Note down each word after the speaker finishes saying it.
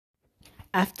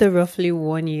After roughly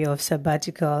 1 year of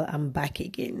sabbatical, I'm back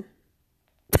again.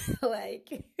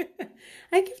 like,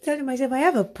 I keep telling myself, I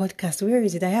have a podcast. Where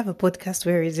is it? I have a podcast.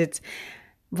 Where is it?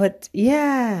 But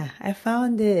yeah, I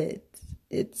found it.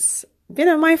 It's been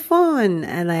on my phone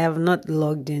and I have not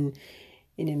logged in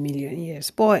a million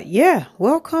years. But yeah,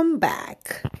 welcome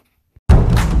back.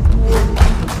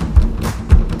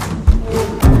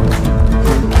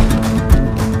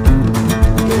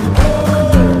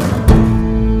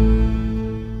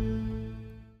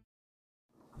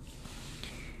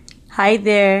 Hi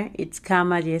there, it's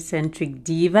Karma the Eccentric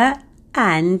Diva,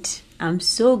 and I'm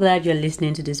so glad you're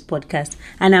listening to this podcast.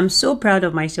 And I'm so proud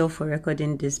of myself for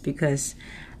recording this because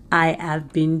I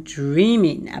have been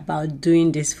dreaming about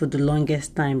doing this for the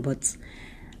longest time, but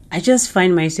I just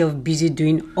find myself busy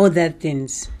doing other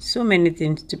things. So many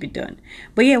things to be done.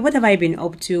 But yeah, what have I been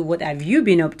up to? What have you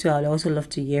been up to? I'd also love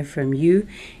to hear from you.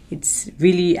 It's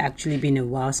really actually been a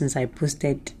while since I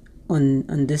posted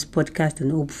on this podcast,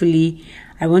 and hopefully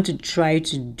I want to try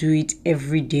to do it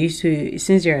every day. So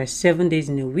since there are 7 days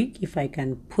in a week, if I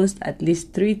can post at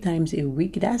least 3 times a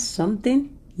week, that's something.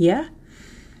 Yeah.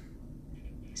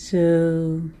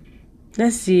 So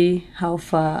let's see how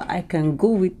far I can go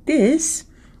with this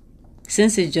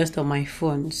since it's just on my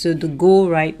phone. So the goal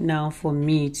right now for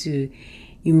me to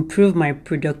improve my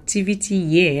productivity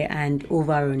here and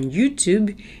over on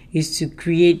YouTube is to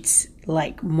create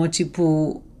like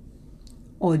multiple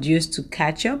audios to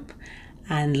catch up,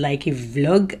 and like a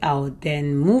vlog. I'll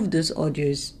then move those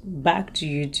audios back to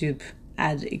YouTube,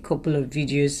 add a couple of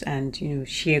videos, and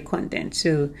share content.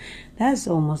 So that's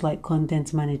almost like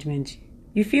content management.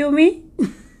 You feel me?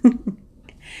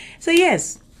 So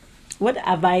yes, what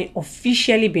have I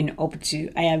officially been up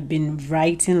to? I have been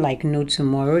writing like no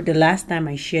tomorrow. The last time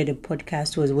I shared a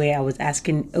podcast was where I was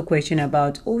asking a question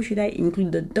about, should I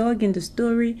include the dog in the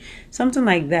story? Something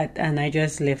like that. And I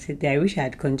just left it there. I wish I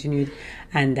had continued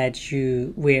and that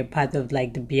you were part of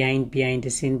like the behind the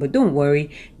scene. But don't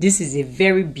worry. This is a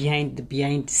very behind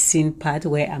the scene part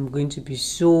where I'm going to be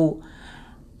so,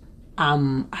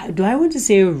 do I want to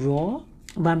say raw?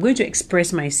 But I'm going to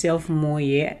express myself more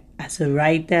here as a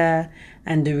writer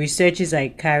and the researches I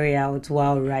carry out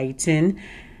while writing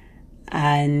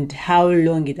and how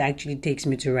long it actually takes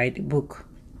me to write a book.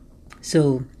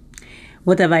 So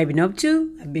what have I been up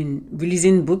to? I've been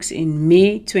releasing books. In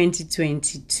May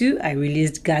 2022, I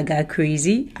released Gaga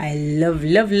Crazy. I love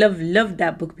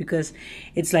that book because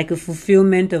it's like a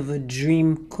fulfillment of a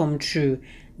dream come true.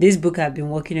 This book, I've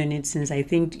been working on it since I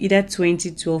think either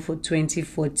 2012 or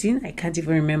 2014. I can't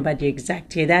even remember the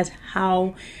exact year. That's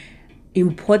how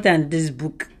important this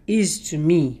book is to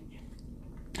me.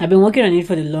 I've been working on it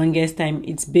for the longest time.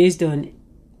 It's based on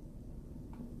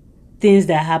things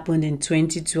that happened in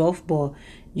 2012, but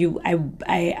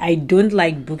I don't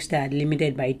like books that are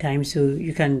limited by time, so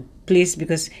you can place,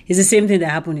 because it's the same thing that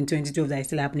happened in 2012 that is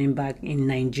still happening back in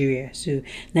Nigeria. So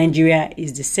Nigeria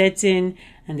is the setting,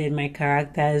 and then my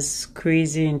characters,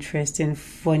 crazy, interesting,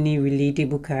 funny,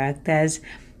 relatable characters.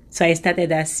 So I started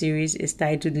that series. It's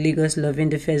titled Lagos Loving.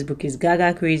 The first book is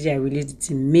Gaga Crazy. I released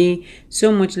it in May.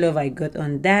 So much love I got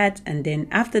on that. And then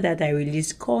after that, I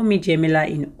released Call Me Jamila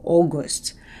in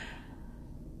August.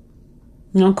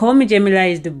 Now, Call Me Jamila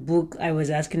is the book I was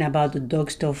asking about the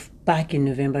dog stuff back in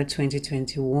November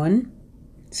 2021.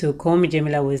 So Call Me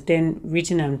Jamila was then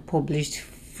written and published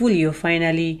fully or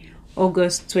finally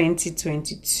August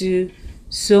 2022.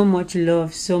 So much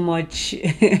love, so much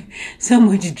so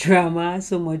much drama,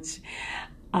 so much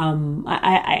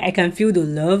I can feel the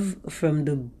love from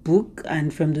the book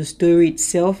and from the story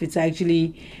itself. It's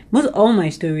actually, all my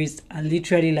stories are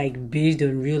literally like based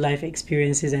on real life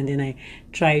experiences, and then I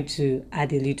try to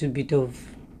add a little bit of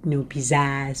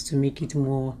pizzazz to make it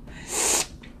more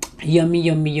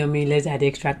yummy. Let's add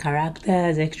extra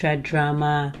characters, extra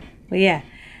drama. But yeah,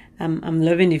 I'm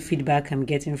loving the feedback I'm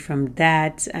getting from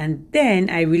that. And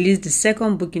then I released the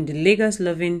second book in the Lagos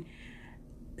Loving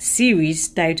series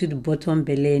titled Bottom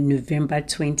Belle in November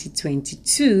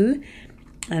 2022.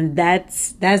 And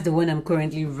that's the one I'm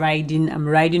currently riding. I'm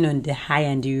riding on the high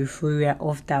and the euphoria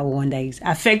of that one that is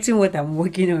affecting what I'm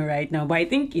working on right now. But I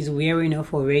think it's wearing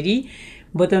off already.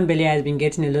 Bottom Belle has been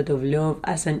getting a lot of love.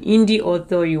 As an indie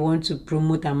author, you want to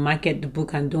promote and market the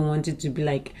book and don't want it to be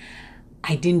like,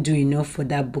 I didn't do enough for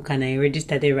that book and I already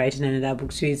started writing another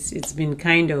book. So it's been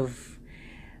kind of,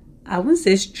 I wouldn't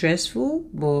say stressful,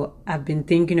 but I've been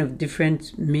thinking of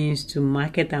different means to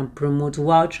market and promote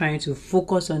while trying to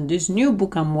focus on this new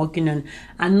book I'm working on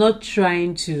and not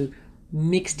trying to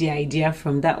mix the idea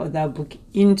from that other book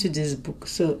into this book.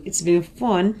 So it's been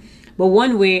fun. But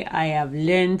one way I have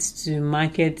learned to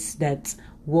market that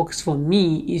works for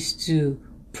me is to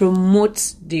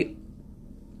promote the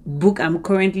book I'm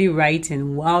currently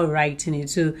writing while writing it.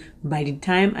 So by the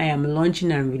time I am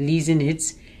launching and releasing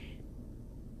it,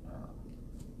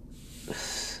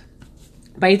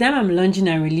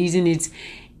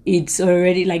 it's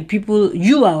already like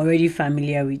you are already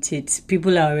familiar with it.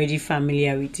 People are already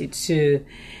familiar with it. So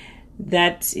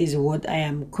that is what I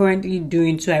am currently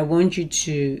doing. So I want you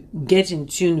to get in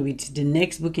tune with the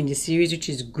next book in the series, which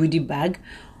is Goodie Bag.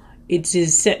 It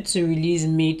is set to release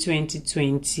May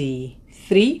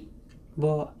 2023,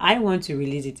 but I want to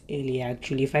release it earlier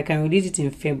actually. If I can release it in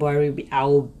February, I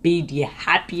will be the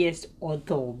happiest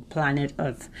author on planet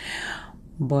Earth.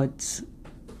 But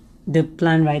the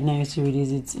plan right now is to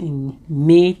release it in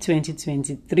May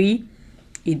 2023.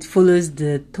 It follows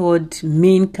the third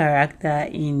main character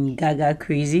in Gaga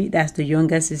Crazy. That's the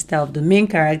younger sister of the main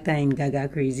character in Gaga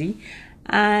Crazy.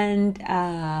 And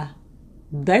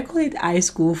do I call it high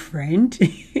school friend?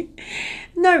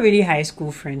 Not really high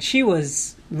school friend. She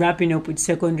was wrapping up with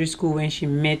secondary school when she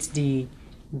met the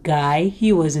guy.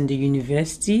 He was in the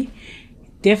university.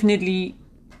 Definitely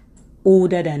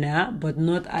older than her, but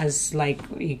not as like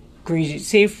a crazy,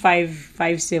 say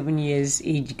 7 years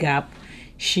age gap.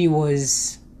 She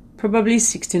was probably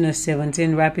 16 or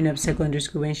 17, wrapping up secondary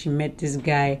school when she met this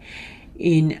guy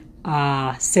in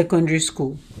secondary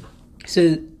school.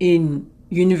 So in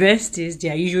universities, they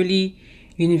are usually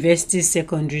university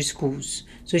secondary schools.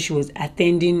 So she was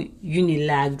attending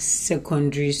Unilag's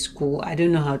secondary school. I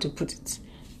don't know how to put it,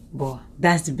 but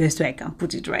that's the best way I can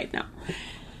put it right now.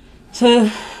 So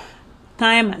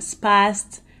time has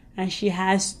passed and she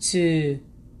has to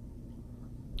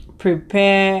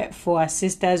prepare for her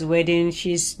sister's wedding.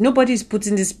 Nobody's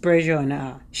putting this pressure on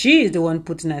her. She is the one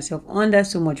putting herself under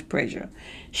so much pressure.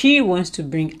 She wants to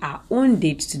bring her own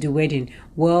date to the wedding.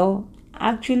 Well,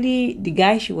 actually, the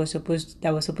guy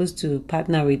that was supposed to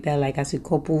partner with her like as a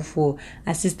couple for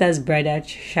her sister's bridal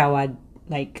shower,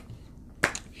 like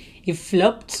it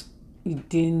flopped. He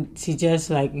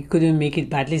couldn't make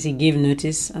it, but at least he gave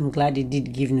notice. I'm glad he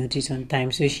did give notice on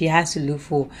time. So she has to look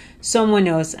for someone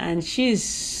else, and she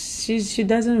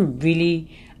doesn't really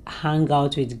hang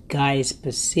out with guys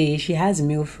per se. She has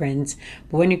male friends,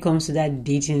 but when it comes to that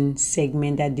dating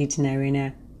segment, that dating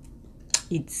arena,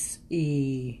 it's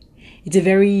a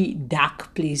very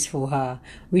dark place for her,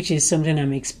 which is something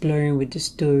I'm exploring with the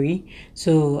story.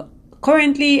 So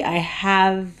currently I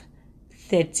have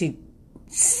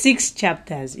 36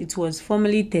 chapters. It was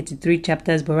formerly 33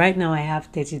 chapters, but right now I have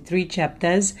 33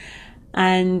 chapters,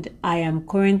 and I am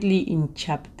currently on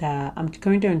chapter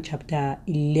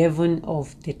 11 of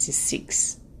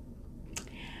 36.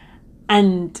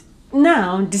 And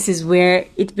now this is where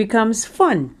it becomes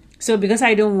fun. So because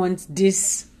I don't want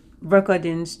this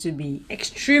recordings to be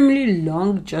extremely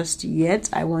long just yet,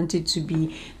 I want it to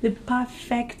be the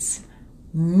perfect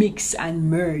mix and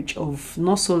merge of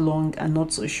not so long and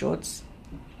not so short.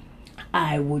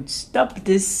 I would stop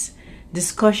this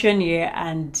discussion here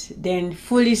and then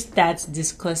fully start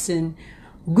discussing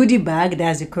Goodie Bag.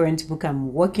 That's the current book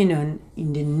I'm working on.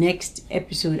 In the next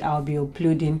episode I'll be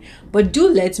uploading, but do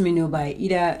let me know by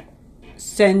either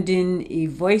sending a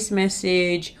voice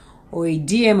message or a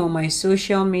DM on my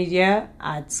social media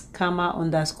at Kama_PEARL.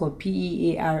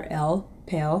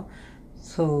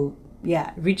 So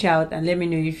yeah, reach out and let me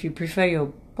know if you prefer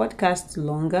your podcast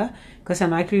longer, because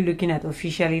I'm actually looking at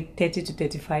officially 30 to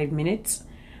 35 minutes,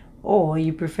 or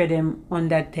you prefer them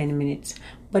under 10 minutes.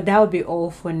 But that will be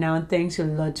all for now. Thanks a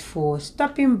lot for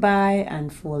stopping by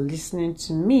and for listening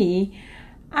to me,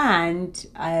 and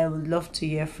I would love to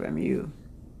hear from you.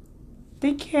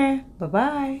 Take care.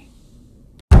 Bye-bye.